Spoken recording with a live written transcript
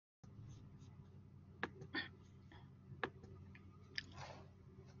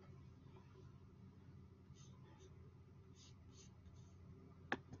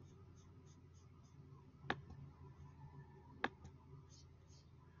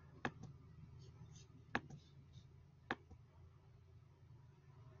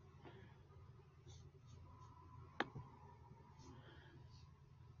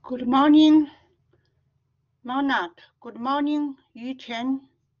Good morning, Monat. Good morning, Yu Chen.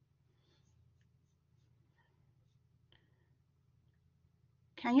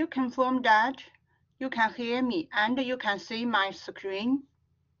 Can you confirm that you can hear me and you can see my screen?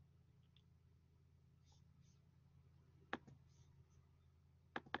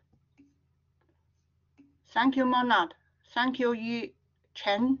 Thank you, Monat. Thank you, Yu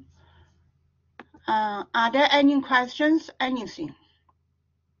Chen. Are there any questions? Anything?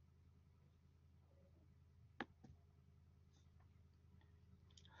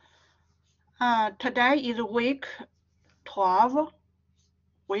 Today is week 12.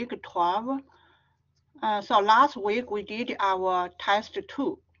 Week 12. So last week we did our test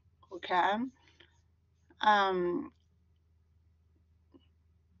 2. Okay.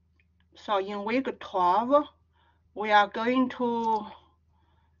 So in week 12, we are going to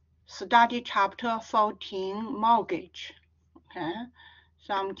study chapter 14, mortgage. Okay.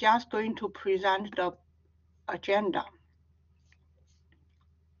 So I'm just going to present the agenda.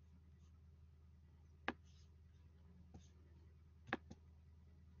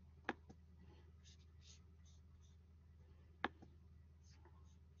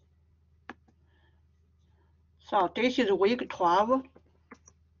 So this is week 12.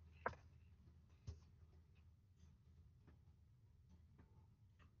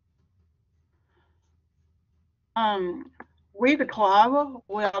 Week 12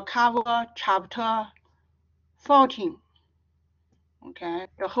 will cover chapter 14. Okay,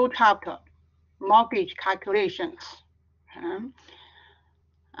 the whole chapter, mortgage calculations. Okay.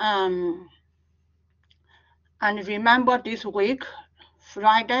 And remember this week,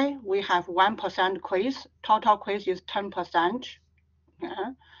 Friday, we have 1% quiz. Total quiz is 10%. Okay.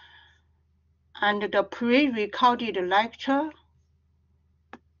 And the pre-recorded lecture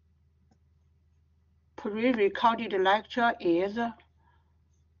is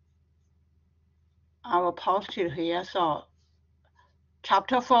our posted here. So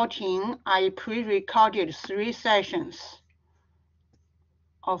chapter 14, I pre-recorded 3 sessions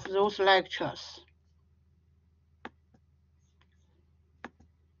of those lectures.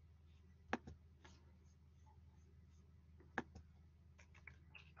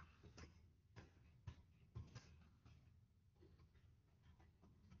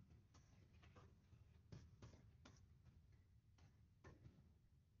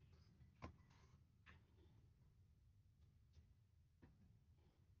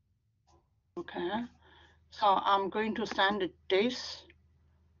 Okay, so I'm going to send this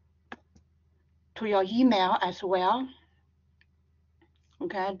to your email as well.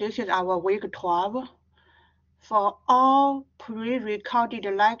 Okay, this is our week 12. For all pre-recorded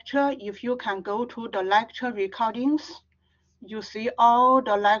lecture, if you can go to the lecture recordings, you see all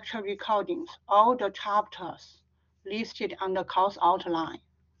the lecture recordings, all the chapters listed on the course outline.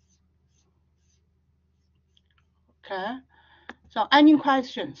 Okay, so any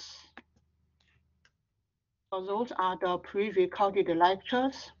questions? So those are the pre-recorded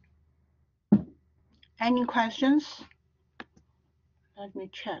lectures. Any questions? Let me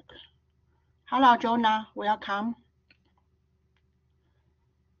check. Hello, Jonah, welcome.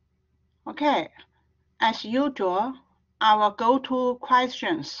 Okay, as usual, our go-to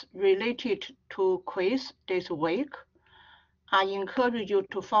questions related to quiz this week. I encourage you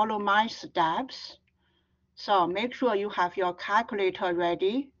to follow my steps. So make sure you have your calculator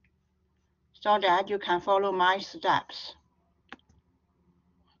ready so that you can follow my steps.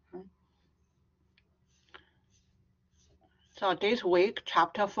 So this week,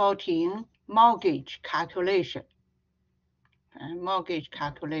 chapter 14, mortgage calculation. Mortgage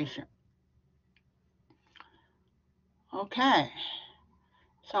calculation. Okay,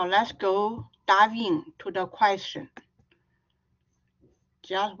 so let's go dive into the question.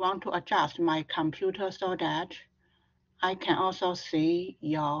 Just want to adjust my computer so that I can also see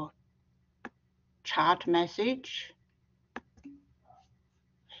your chat message.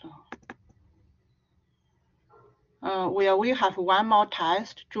 So, will we have one more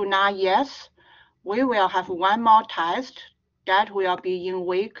test? Juna, yes, we will have one more test. That will be in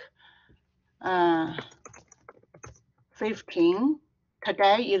week 15.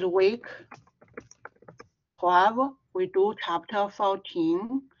 Today is week 12. We do chapter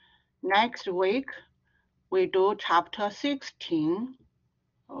 14. Next week, we do chapter 16.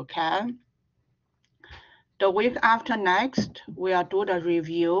 Okay. The week after next, we'll do the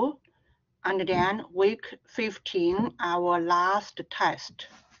review. And then week 15, our last test.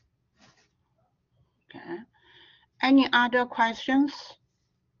 Okay. Any other questions?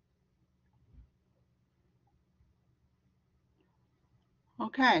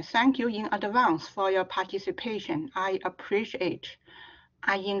 Okay, thank you in advance for your participation. I appreciate.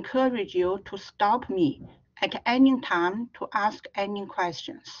 I encourage you to stop me at any time to ask any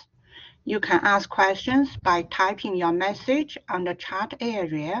questions. You can ask questions by typing your message on the chat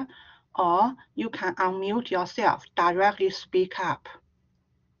area, or you can unmute yourself, directly speak up.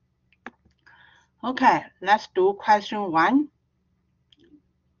 Okay, let's do question 1.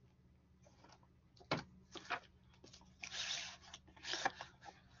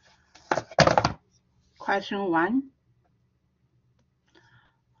 Question 1.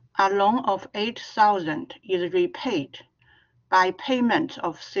 A loan of 8,000 is repaid by payment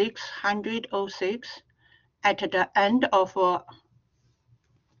of 606 at the end of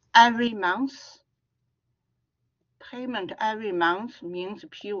every month. Payment every month means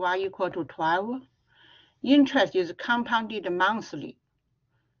PY equal to 12. Interest is compounded monthly,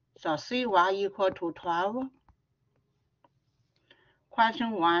 so CY equal to 12.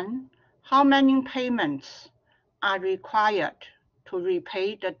 Question 1. How many payments are required to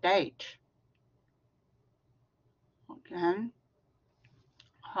repay the debt? Okay.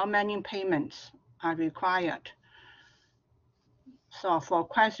 How many payments are required? So for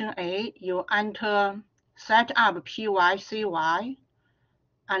question A, you enter set up PYCY,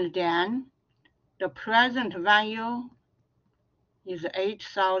 and then the present value is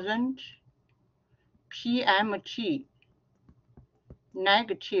 8,000, PMT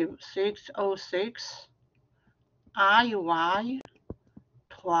negative 606, IY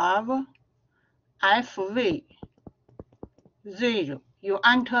 12, FV 0. You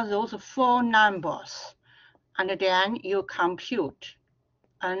enter those 4 numbers, and then you compute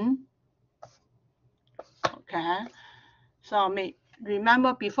N. Okay. So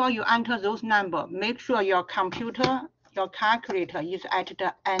remember, before you enter those numbers, make sure your computer, your calculator is at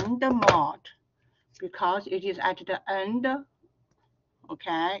the end mode, because it is at the end.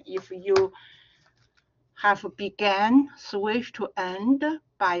 Okay. If you have began, switch to end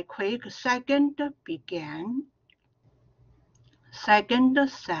by quick second begin, second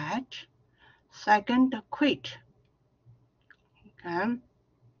set, second quit. Okay.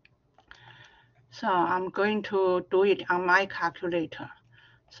 So I'm going to do it on my calculator.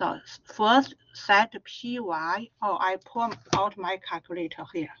 So first set PY. Oh, I pull out my calculator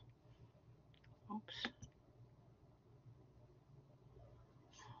here. Oops.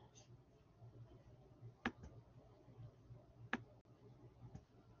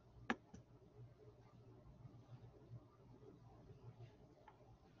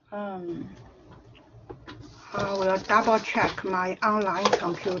 I will double check my online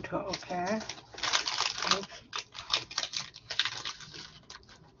computer, okay? Oops.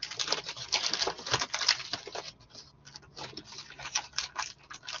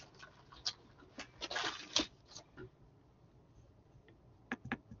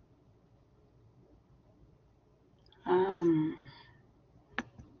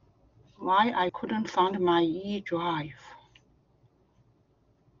 Why I couldn't find my E drive?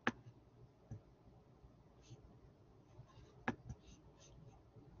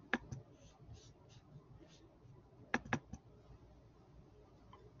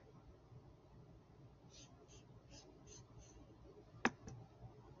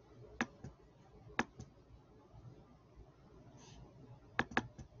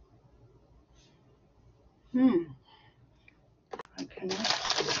 I cannot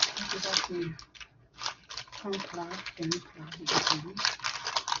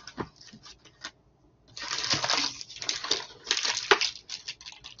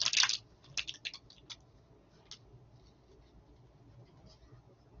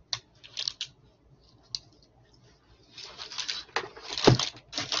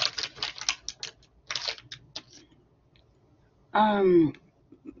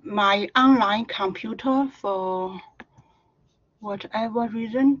my online computer, for whatever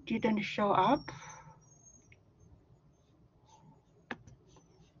reason, didn't show up.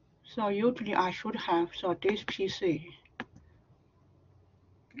 So usually I should have, so this PC.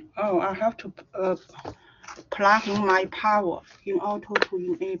 Oh, I have to plug in my power in order to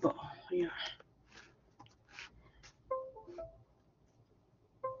enable. Yeah.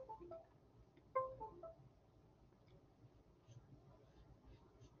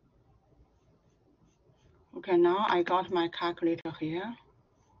 Okay, now I got my calculator here.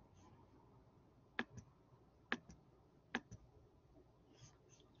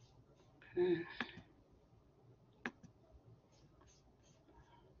 Okay.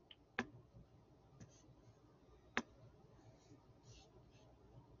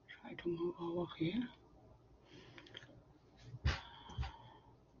 Try to move over here.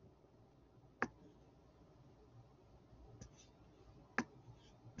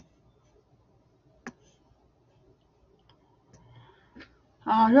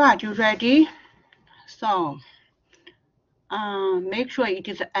 All right, you ready? So make sure it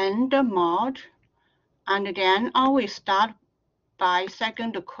is end mode, and then always start by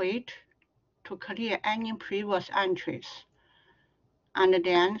second quit to clear any previous entries, and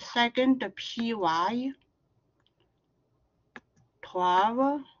then second PY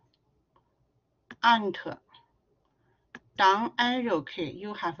 12, enter. Down arrow key,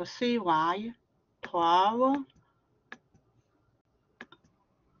 you have CY 12,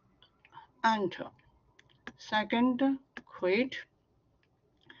 enter. Second quit.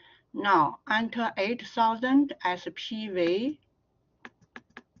 Now enter 8,000 as PV,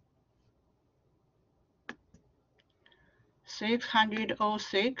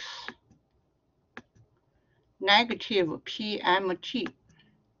 606 negative PMT,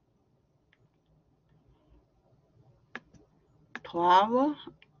 12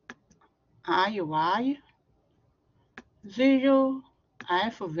 IY, 0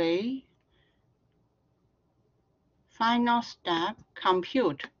 FV, final step,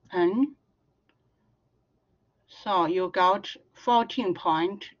 compute N. So you got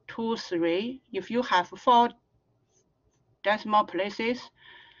 14.23. If you have 4 decimal places,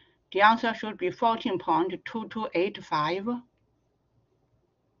 the answer should be 14.2285.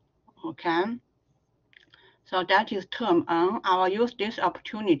 Okay. So that is term N. I will use this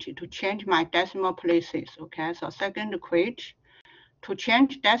opportunity to change my decimal places. Okay, so second quit. To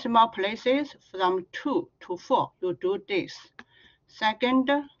change decimal places from 2 to 4, you do this.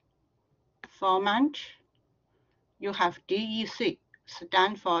 Second format, you have DEC,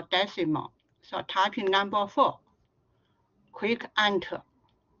 stand for decimal. So type in number 4, quick enter.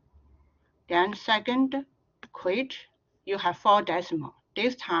 Then second quit, you have 4 decimal.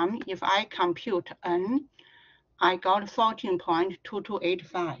 This time, if I compute N, I got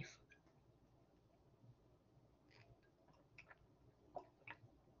 14.2285.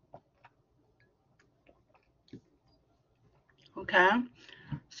 Okay,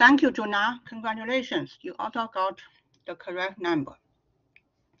 thank you, Juna. Congratulations, you also got the correct number.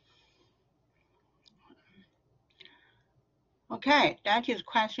 Okay, that is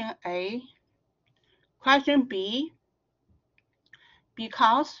question A. Question B,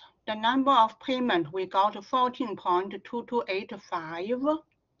 because the number of payment we got 14.2285.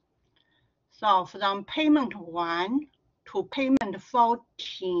 So from payment 1 to payment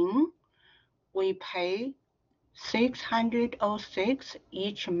 14, we pay 606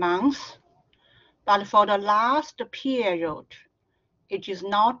 each month. But for the last period, it is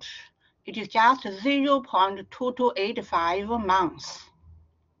just 0.2285 months.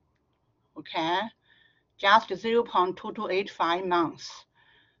 Okay, just 0.2285 months.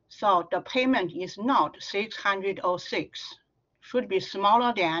 So the payment is not 606, should be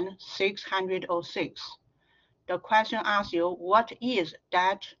smaller than 606. The question asks you, what is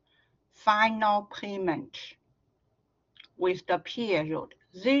that final payment with the period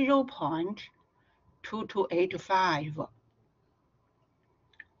 0.2285?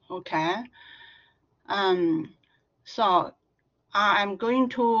 Okay, so I'm going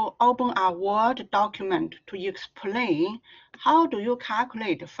to open a Word document to explain how do you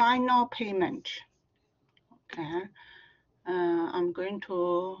calculate final payment. Okay, I'm going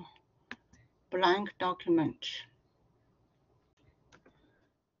to blank document.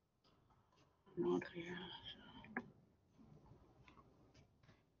 Not here.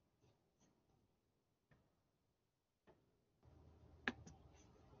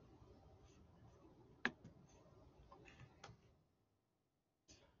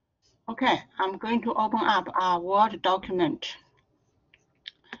 Okay, I'm going to open up a Word document.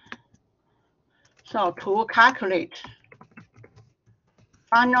 So to calculate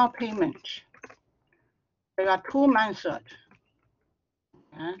final payment, there are 2 methods.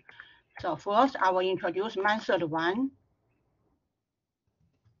 Okay. So first, I will introduce method 1.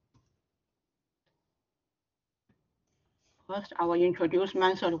 First, I will introduce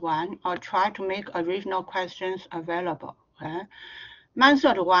method 1. I'll try to make original questions available. Okay.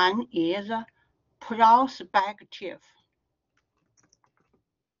 Method 1 is prospective.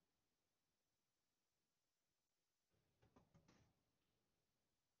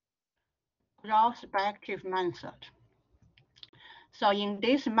 Prospective method. So in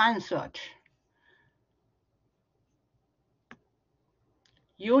this method,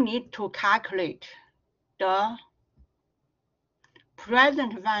 you need to calculate the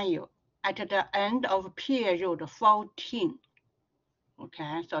present value at the end of period 14.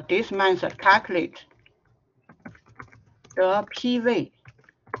 Okay, so this method calculates the PV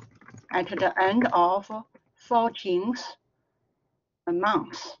at the end of 14th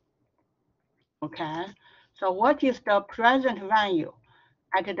month. Okay, so what is the present value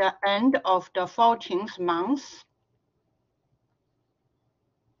at the end of the 14th month.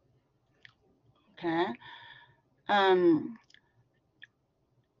 Okay.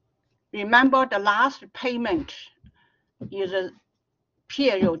 Remember the last payment is a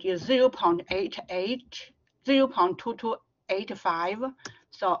period is 0.2285.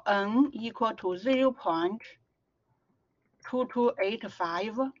 So N equal to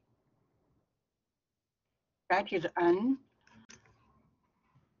 0.2285. That is N.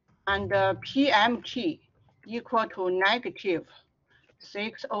 And the PMT equal to negative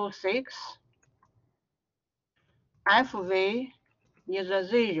 606. FV is a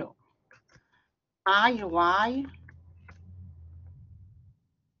 0. IY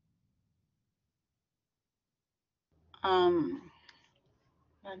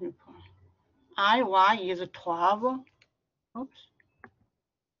let me put IY is 12. Oops.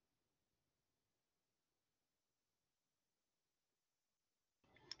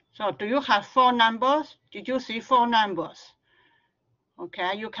 So do you have 4 numbers? Did you see 4 numbers?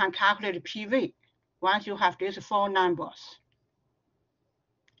 Okay, you can calculate PV once you have these 4 numbers.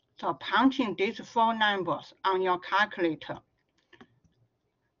 So punching these 4 numbers on your calculator,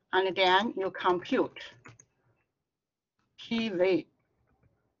 and then you compute PV.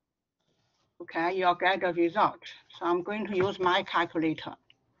 Okay, you'll get the result. So I'm going to use my calculator.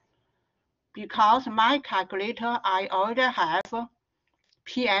 Because my calculator, I already have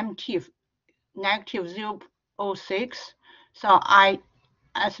PMT negative 0.06. So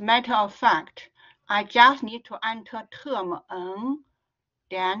as a matter of fact, I just need to enter term N,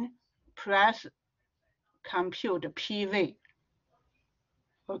 then press compute PV.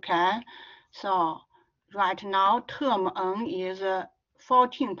 Okay, so right now term N is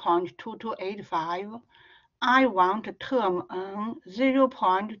 14.2285. I want term N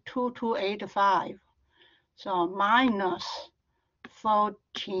 0.2285. So minus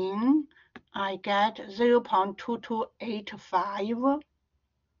 14, I get 0.2285.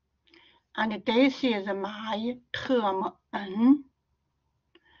 And this is my term N.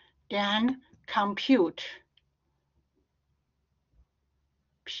 Then compute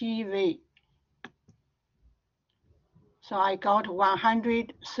PV. So I got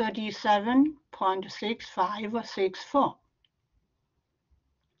 137.6564.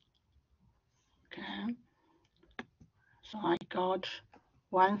 Okay. So I got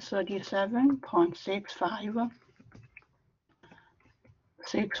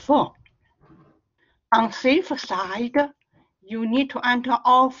 137.6564. On safe side, you need to enter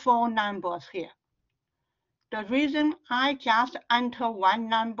all 4 numbers here. The reason I just enter one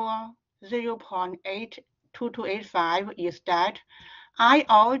number 0.82285 is that I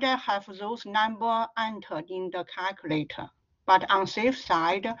already have those numbers entered in the calculator. But on safe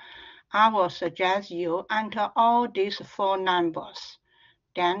side, I will suggest you enter all these 4 numbers,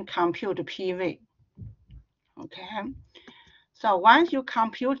 then compute PV. Okay. So once you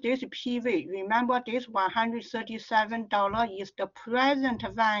compute this PV, remember this $137 is the present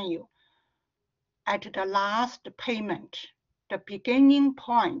value at the last payment, the beginning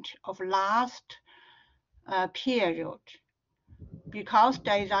point of last period. Because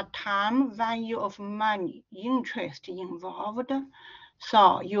there is a time value of money, interest involved,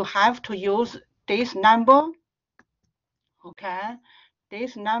 so you have to use this number, okay?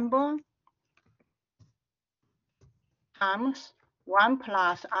 This number times 1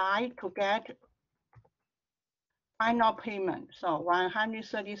 plus I to get final payment. So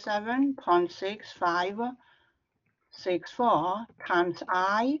 137.6564 times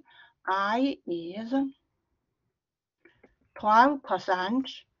I is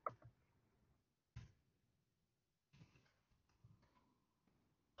 12%.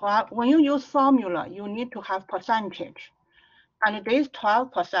 When you use formula, you need to have percentage. And this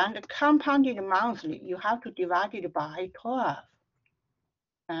 12% compounded monthly, you have to divide it by 12.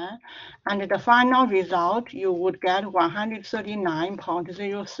 Okay? And the final result, you would get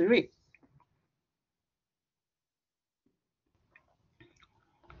 139.03.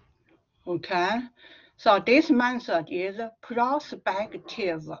 Okay, so this method is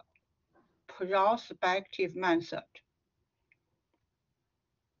prospective method.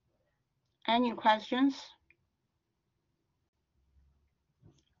 Any questions?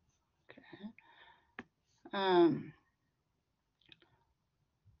 Okay.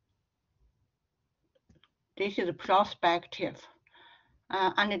 This is prospective.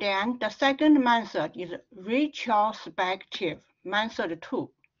 And then the second method is retrospective, method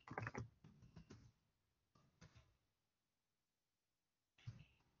 2.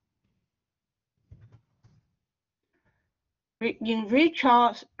 In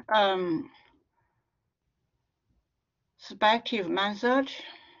retrospective retrospective method.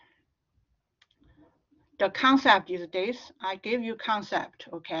 The concept is this. I give you concept,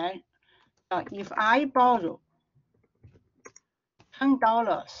 okay? If I borrow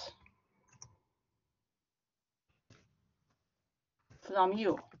 $10 from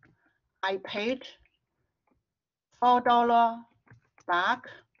you, I paid $4 back.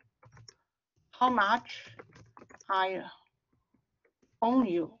 How much I owe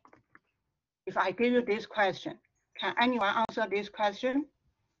you? If I give you this question, can anyone answer this question?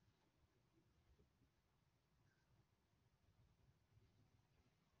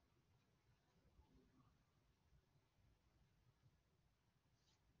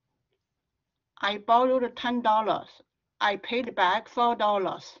 I borrowed $10. I paid back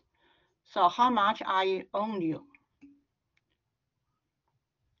 $4. So how much I owe you?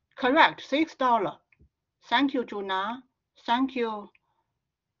 Correct, $6. Thank you, Juna. Thank you,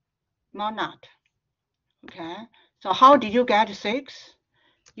 Monat. Okay, so how did you get 6?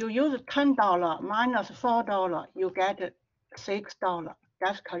 You use $10 minus $4, you get $6.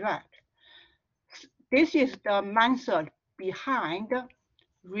 That's correct. This is the method behind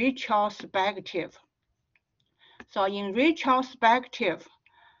retrospective. So in retrospective,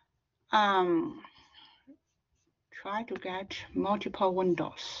 try to get multiple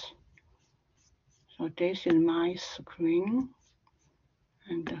windows. So this is my screen,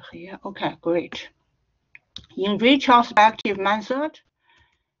 and here, okay, great. In retrospective method,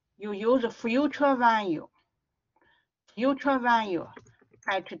 you use future value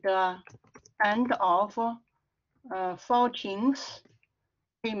at the end of 14th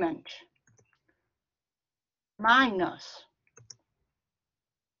payment minus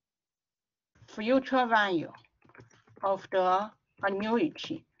future value of the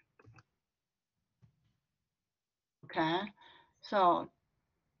annuity. Okay, so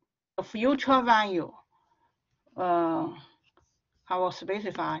the future value, I will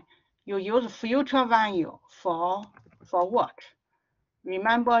specify. You use future value for what?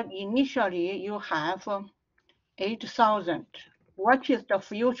 Remember, initially you have 8,000. What is the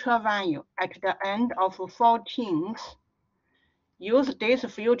future value at the end of 14th? Use this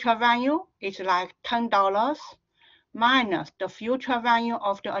future value, it's like $10 minus the future value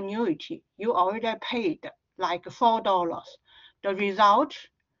of the annuity. You already paid like $4. The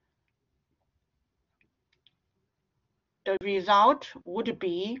result would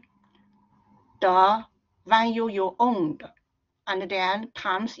be the value you owned and then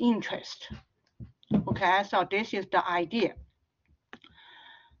times interest. Okay, so this is the idea.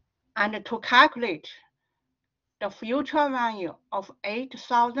 And to calculate the future value of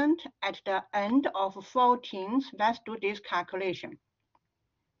 8,000 at the end of 14th, let's do this calculation.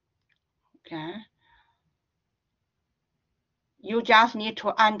 Okay. You just need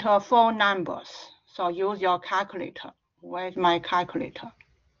to enter 4 numbers. So use your calculator. Where's my calculator?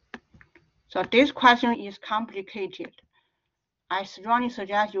 So this question is complicated. I strongly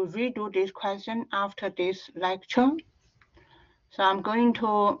suggest you redo this question after this lecture. So I'm going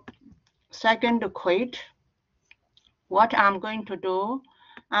to second quit. What I'm going to do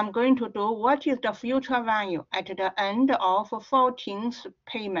what is the future value at the end of 14th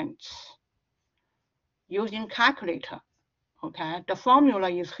payments using calculator. Okay, the formula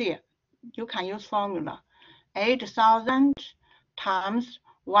is here. You can use formula. 8,000 times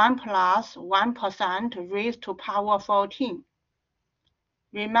 1 plus 1% raised to power 14.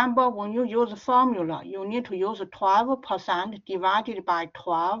 Remember, when you use formula, you need to use 12% divided by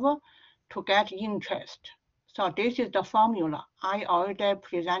 12 to get interest. So this is the formula I already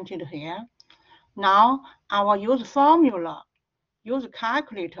presented here. Now I will use formula, use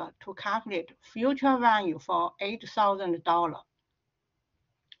calculator to calculate future value for $8,000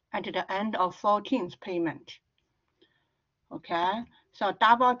 at the end of 14th payment. Okay, so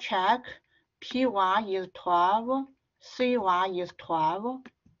double check, PY is 12, CY is 12,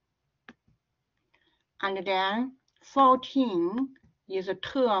 and then 14 is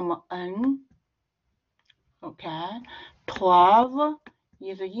term N. Okay, 12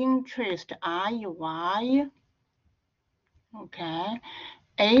 is interest IY. Okay,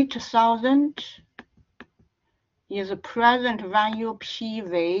 8,000 is present value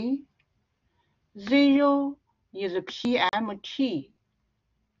PV. 0 is PMT.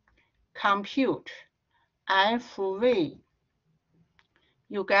 Compute FV.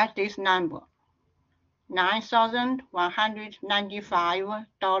 You get this number,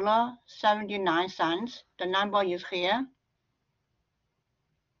 $9,195.79. The number is here.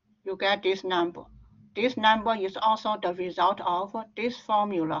 You get this number. This number is also the result of this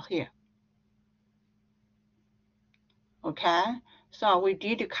formula here. Okay, so we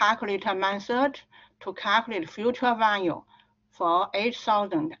did the calculator method to calculate future value for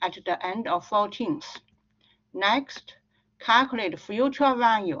 8,000 at the end of 14th. Next, calculate future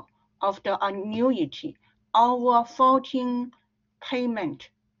value of the annuity over 14 payment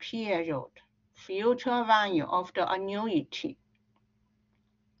period. Future value of the annuity.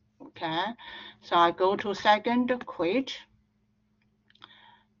 Okay, so I go to second quit.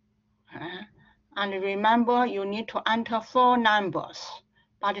 Okay. And remember, you need to enter 4 numbers.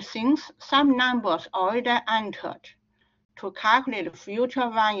 But since some numbers already entered, to calculate future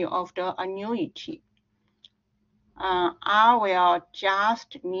value of the annuity, I will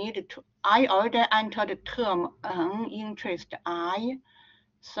just need to, I already entered term N, interest I.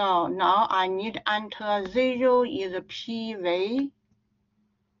 So now I need to enter 0 is PV.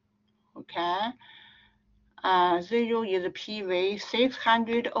 Okay. 0 is PV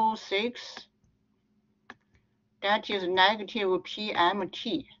 606. That is negative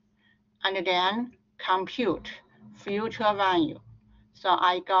PMT. And then compute future value. So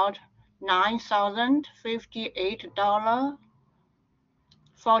I got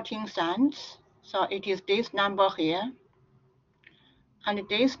 $9,058.14. So it is this number here. And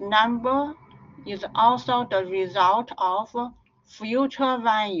this number is also the result of future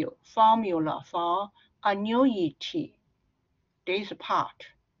value formula for annuity. This part,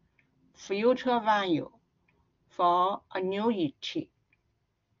 future value for annuity.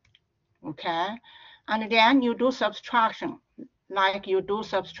 Okay, and then you do subtraction, like you do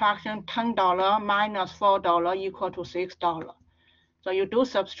subtraction $10 minus $4 equal to $6. So you do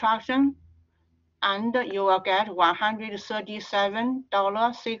subtraction and you will get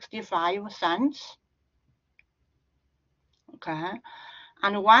 $137.65. Okay,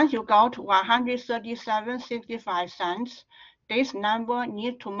 and once you got $137.65, this number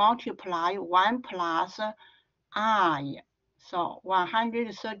need to multiply 1 plus I. So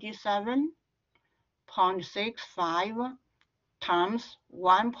 137.65 times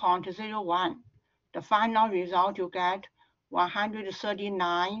 1.01. The final result you get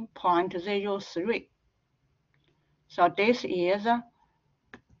 139.03. So this is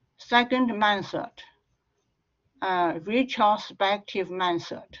second method, retrospective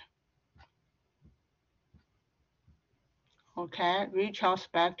method. Okay,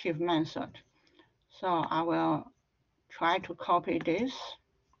 retrospective method. So I will try to copy this.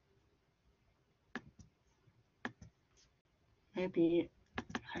 Maybe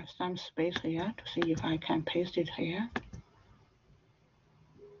have some space here to see if I can paste it here.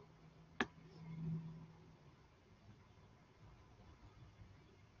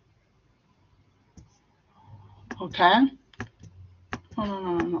 Okay.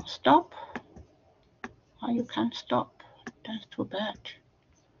 No, stop. Oh, you can't stop. That's too bad.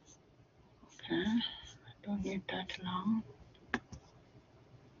 Okay, I don't need that long.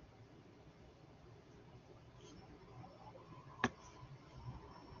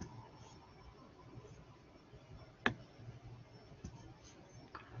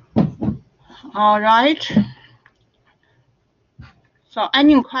 All right. So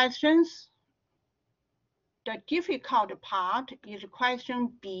any questions? The difficult part is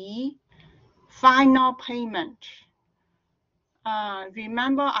question B, final payment.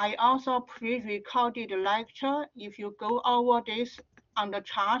 Remember, I also pre-recorded lecture. If you go over this on the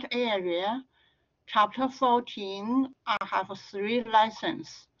chart area, chapter 14, I have 3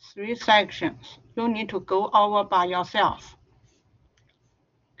 lessons, 3 sections. You need to go over by yourself.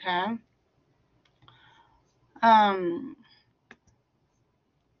 Okay.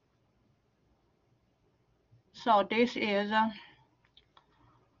 So this is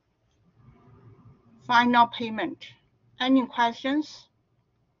final payment. Any questions?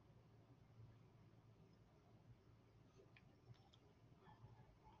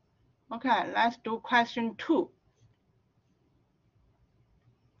 Okay, let's do question 2.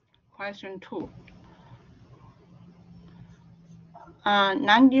 Question 2.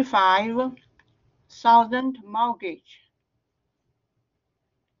 95,000 mortgage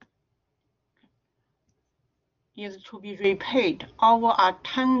is to be repaid over a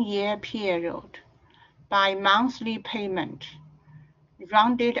 10-year period by monthly payment,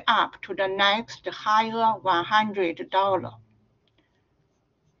 rounded up to the next higher $100.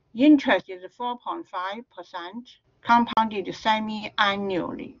 Interest is 4.5%, compounded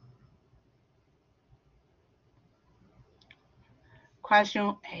semi-annually.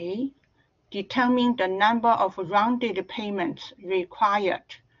 Question A. Determine the number of rounded payments required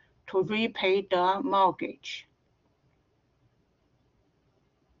to repay the mortgage.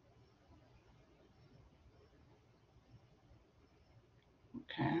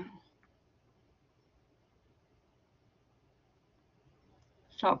 Okay.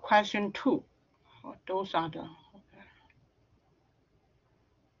 So question 2. Those are the.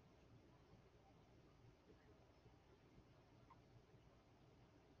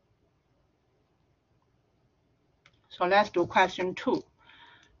 So let's do question 2.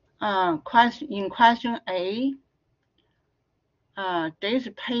 In question A, days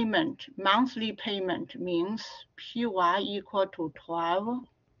payment, monthly payment means PY equal to 12.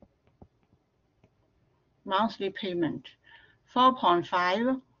 Monthly payment,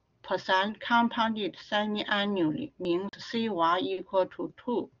 4.5% compounded semi-annually means CY equal to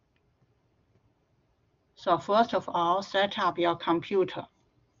 2. So first of all, set up your computer.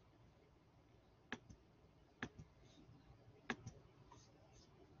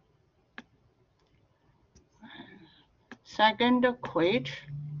 Second, quit.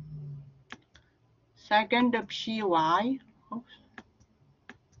 Second, PY. Oops.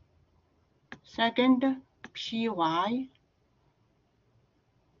 Second, PY.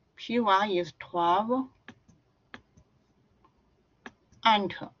 PY is 12.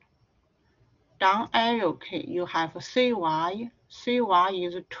 Enter. Down arrow key, you have CY. CY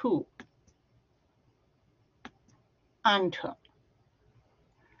is 2. Enter.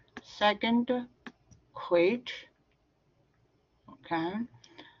 Second, quit. Okay.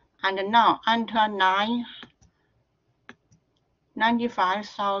 And now enter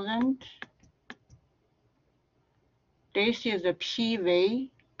 95,000. This is the PV,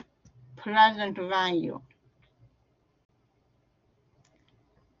 present value.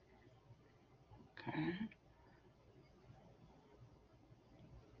 Okay.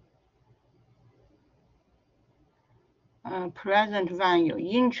 Present value,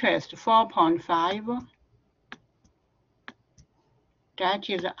 interest 4.5. That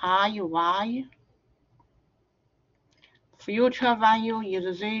is IY. Future value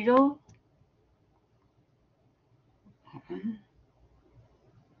is 0.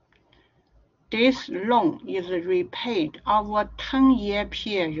 This loan is repaid over 10-year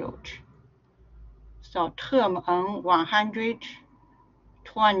period. So term N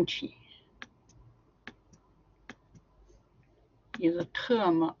 120 is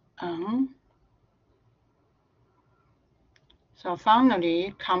term N. So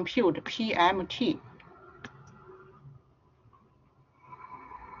finally, compute PMT.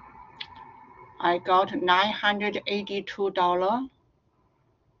 I got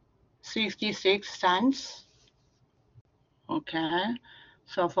 $982.66. Okay.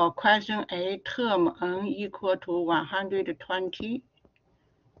 So for question A, term N equal to 120.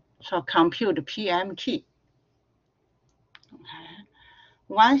 So compute PMT. Okay.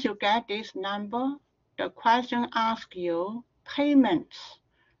 Once you get this number, the question asks you payments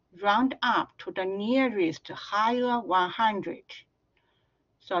round up to the nearest higher 100.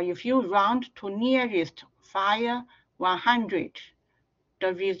 So if you round to nearest higher 100,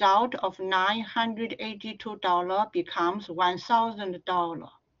 the result of $982 becomes $1,000.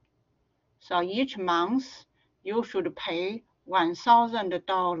 So each month, you should pay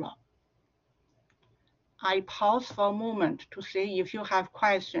 $1,000. I pause for a moment to see if you have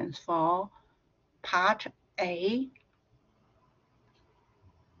questions for part A.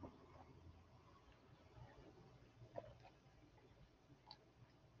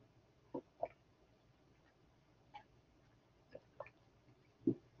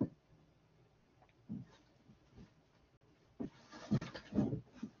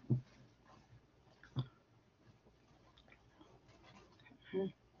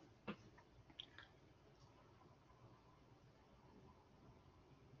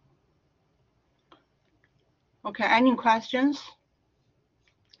 Okay, any questions?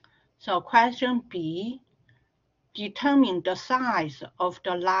 So question B, determine the size of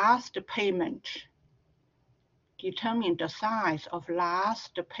the last payment. Determine the size of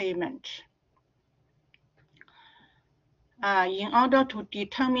last payment. In order to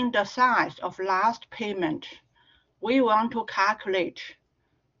determine the size of last payment, we want to calculate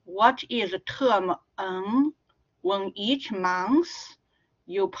what is term N when each month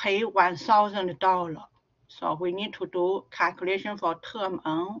you pay $1,000. So we need to do calculation for term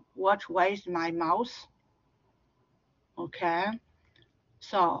N. Which way is my mouse? Okay.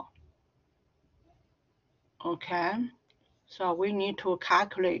 So we need to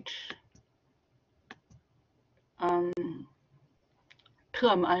calculate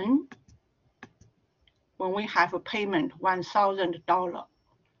term N when we have a payment $1,000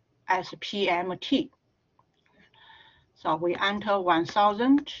 as PMT. So we enter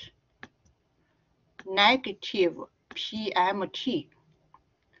 1,000 negative PMT,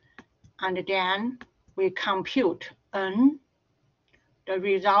 and then we compute N. The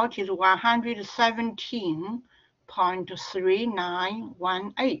result is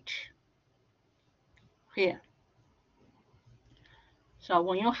 117.3918. here. So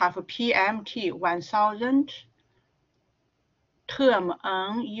when you have PMT 1000, term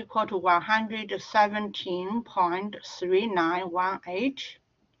N equal to 117.3918.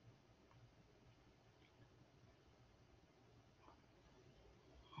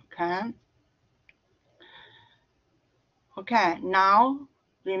 Okay. Okay, now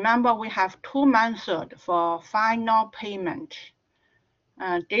remember we have two methods for final payment.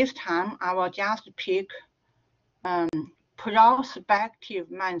 This time I will just pick prospective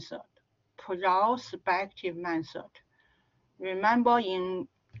method. Prospective method. Remember so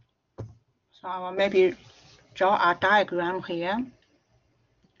I will maybe draw a diagram here.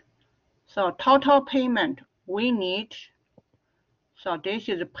 So total payment we need, so this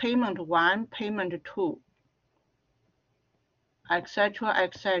is payment 1, payment 2, etc.,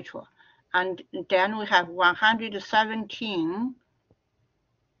 etc. And then we have 117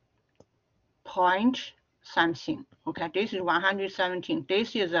 point something. Okay, this is 117.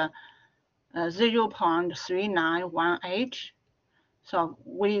 This is a 0.3918. So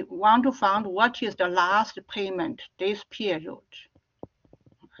we want to find what is the last payment this period.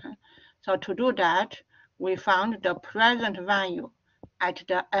 Okay. So to do that, we found the present value at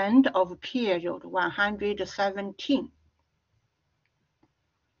the end of period 117.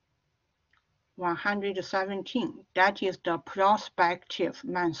 117, that is the prospective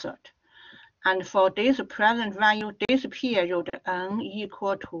method. And for this present value, this period N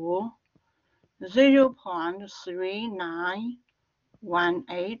equal to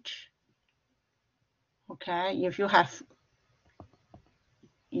 0.3918. Okay, if you have,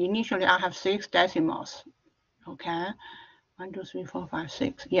 initially I have 6 decimals. Okay, 1, 2, 3, 4, 5,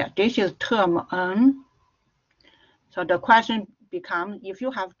 6. Yeah, this is term N. So the question becomes, if you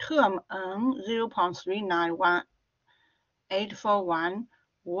have term N 0.391841,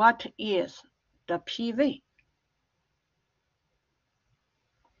 what is the PV?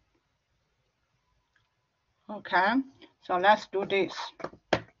 Okay, so let's do this.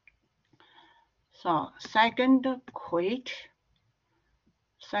 So second equation,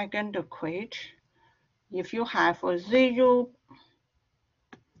 if you have a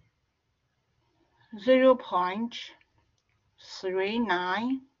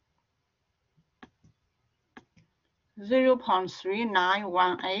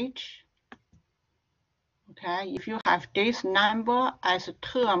okay, if you have this number as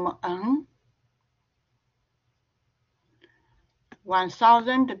term N,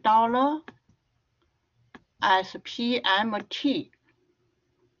 $1,000 as PMT,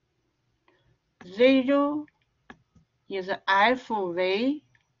 0 is FV,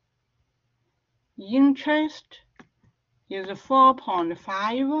 interest is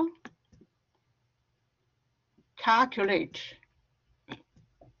 4.5, calculate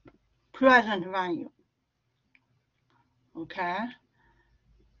present value. Okay,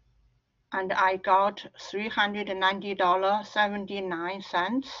 and I got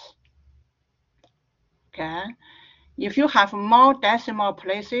 $390.79. Okay, if you have more decimal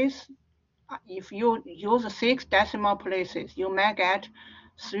places, if you use 6 decimal places, you may get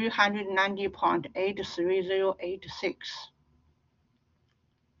 390.83086.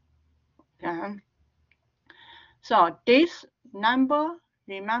 Okay, so this number,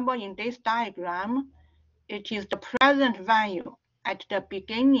 remember in this diagram, it is the present value at the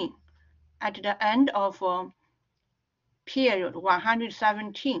beginning, at the end of period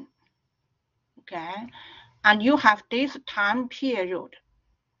 117. Okay, and you have this time period,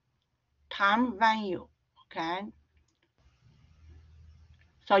 time value. Okay,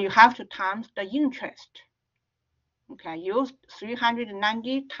 so you have to times the interest. Okay, use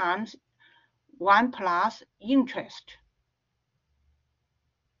 390 times 1 plus interest.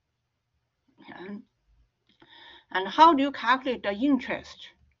 Okay. And how do you calculate the interest?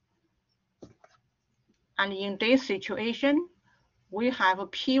 And in this situation, we have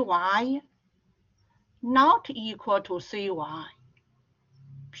PY not equal to CY.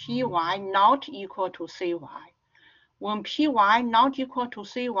 PY not equal to CY. When PY not equal to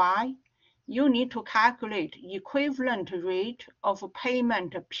CY, you need to calculate equivalent rate of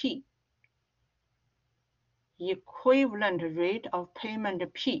payment P. Equivalent rate of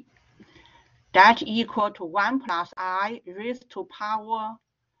payment P. That equal to 1 plus I raised to power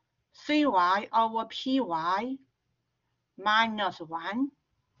CY over PY minus 1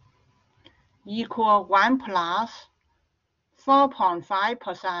 equal 1 plus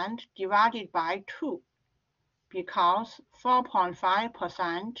 4.5% divided by 2, because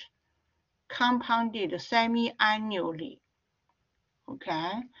 4.5% compounded semi-annually.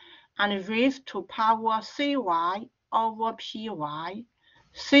 Okay, and raised to power CY over PY.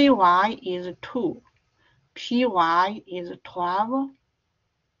 CY is 2. PY is 12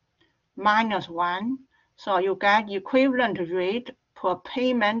 minus 1. So you get equivalent rate per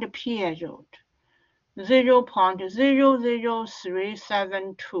payment period,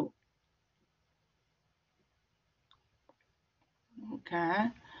 0.00372.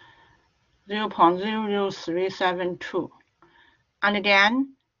 Okay, 0.00372. And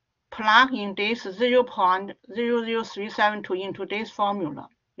then plug in this 0.00372 into this formula.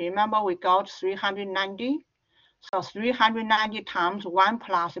 Remember we got 390? So 390 times 1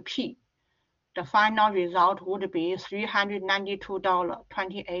 plus P. The final result would be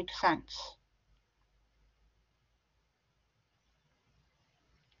 $392.28.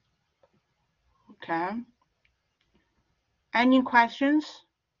 Okay. Any questions?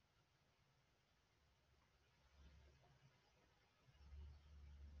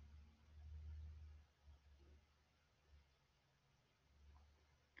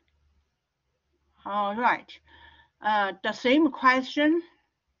 All right. The same question.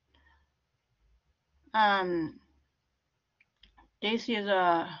 This is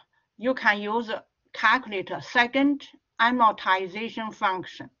you can use a calculator second amortization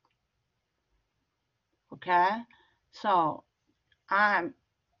function. Okay. So I'm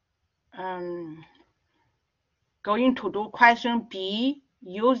going to do question B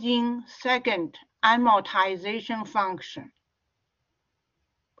using second amortization function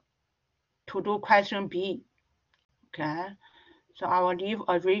to do question B. Okay, so I will leave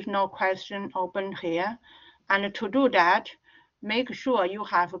original question open here. And to do that, make sure you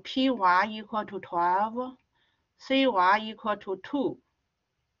have PY equal to 12, CY equal to 2.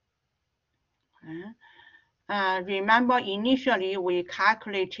 Okay. Remember, initially we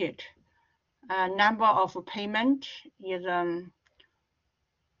calculated number of payment is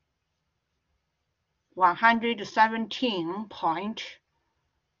 117 point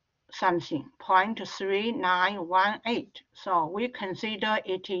something, 0.3918. So we consider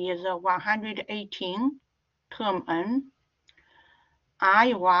it is 118 term N,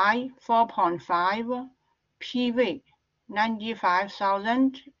 IY 4.5, PV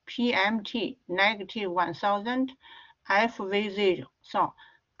 95,000, PMT negative 1,000, FV0. So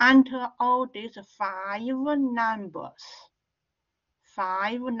enter all these five numbers.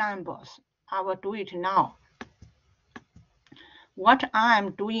 I will do it now. What I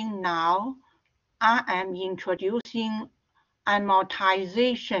am doing now, I am introducing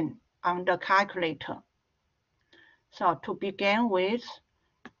amortization on the calculator. So to begin with,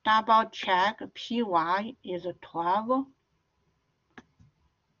 double check PY is 12,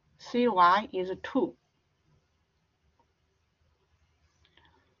 CY is 2.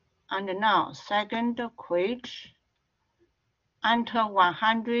 And now second quit, enter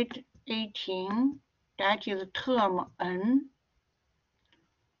 118, that is term N,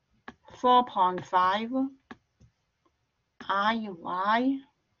 4.5, IY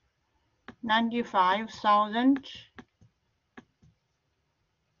 95,000,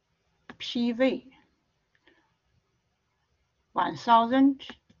 PV 1,000,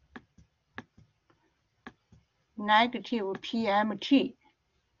 negative PMT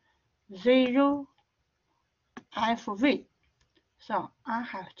 0, FV. So I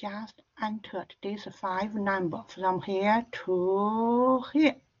have just entered these five numbers from here to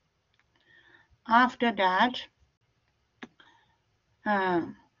here. After that,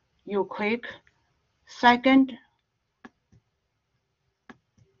 you click second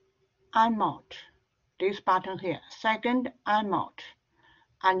amount, this button here, second amount,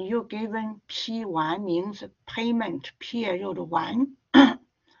 and you given P1 means payment period 1.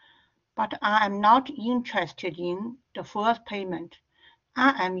 But I am not interested in the first payment.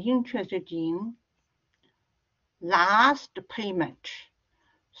 I am interested in last payment.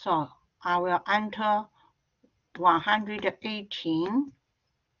 So I will enter 118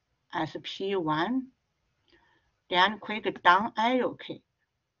 as P1, then click down arrow key,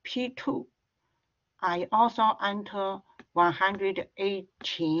 P2. I also enter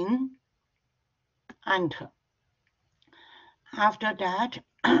 118, enter. After that,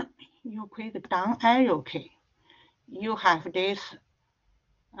 you click down arrow key. You have this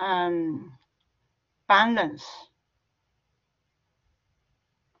balance.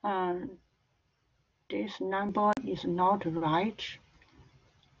 This number is not right.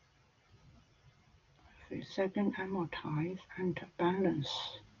 Second amortize and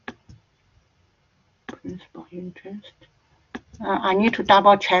balance. Principal interest. I need to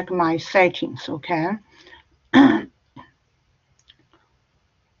double check my settings, okay? No.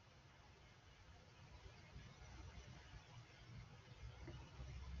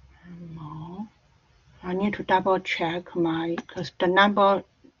 I need to double check my, because the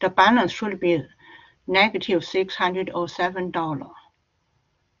balance should be negative $607.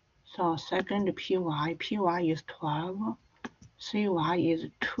 So second PY is 12, CY is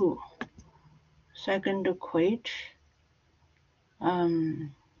 2. Second quote,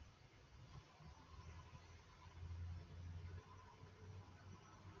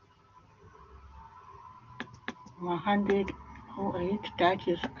 that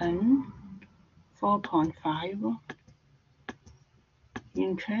is N, 4.5.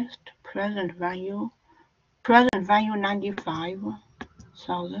 Interest, present value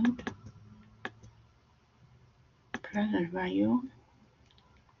 95,000. Present value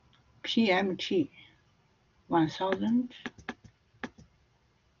PMT 1,000.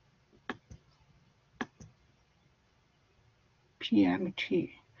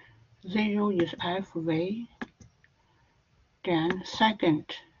 PMT 0 is FV. Then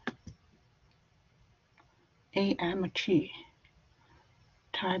second AMT,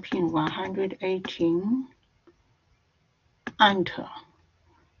 type in 118, enter,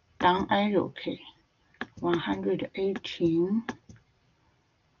 down arrow key, 118,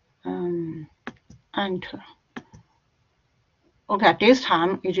 enter. Okay, this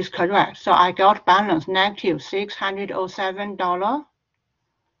time it is correct. So I got balance negative $607,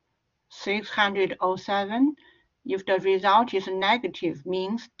 607. If the result is negative,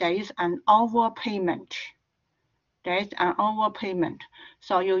 means there is an overpayment. There is an overpayment.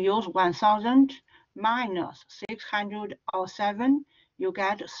 So you use 1,000 minus 607, you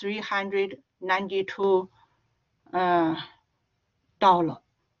get $392.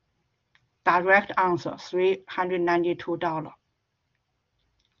 Direct answer, $392.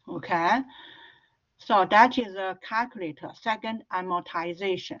 Okay, so that is a calculator. Second,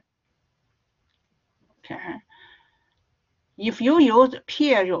 amortization. Okay, if you use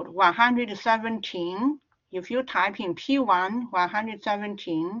period 117, if you type in P1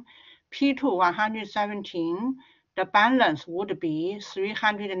 117, P2 117, the balance would be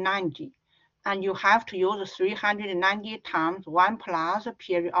 390. And you have to use 390 times 1 plus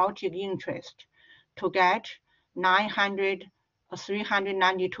periodic interest to get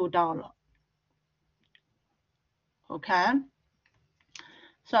 $392. Okay,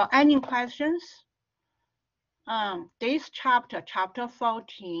 so any questions? This chapter, chapter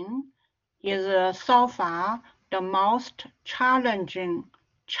 14, is so far the most challenging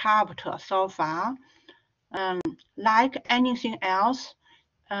chapter so far. Like anything else,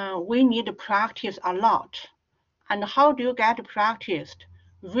 we need to practice a lot. And how do you get practiced?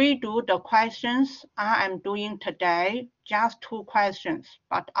 Redo the questions I am doing today, just 2 questions,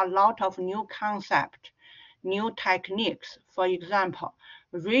 but a lot of new concepts, new techniques. For example,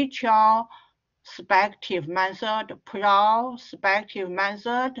 retrospective method, prospective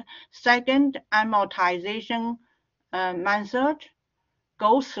method, second amortization method.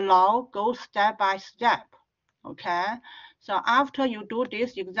 Go slow, go step by step. Okay, so after you do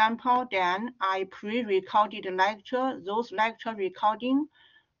this example, then I pre-recorded lecture. Those lecture recording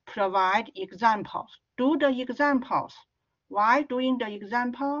provide examples. Do the examples. Why doing the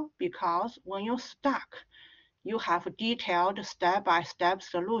example? Because when you're stuck, you have detailed step-by-step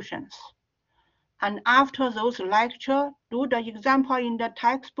solutions. And after those lecture, do the example in the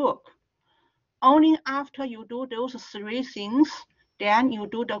textbook. Only after you do those 3 things, then you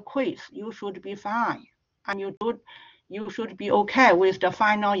do the quiz. You should be fine. And you should be okay with the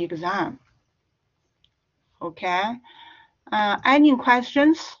final exam. Okay, any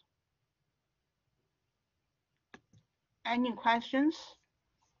questions? Any questions?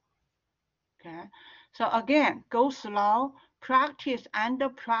 Okay, so again, go slow, practice and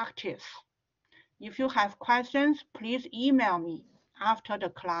practice. If you have questions, please email me after the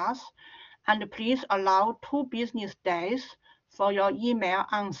class, and please allow 2 business days for your email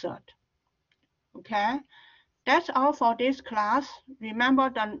answered. Okay, that's all for this class. Remember,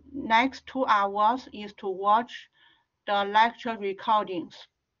 the next 2 hours is to watch the lecture recordings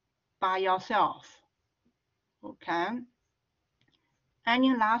by yourself. Okay,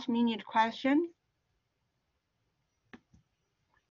 any last minute question?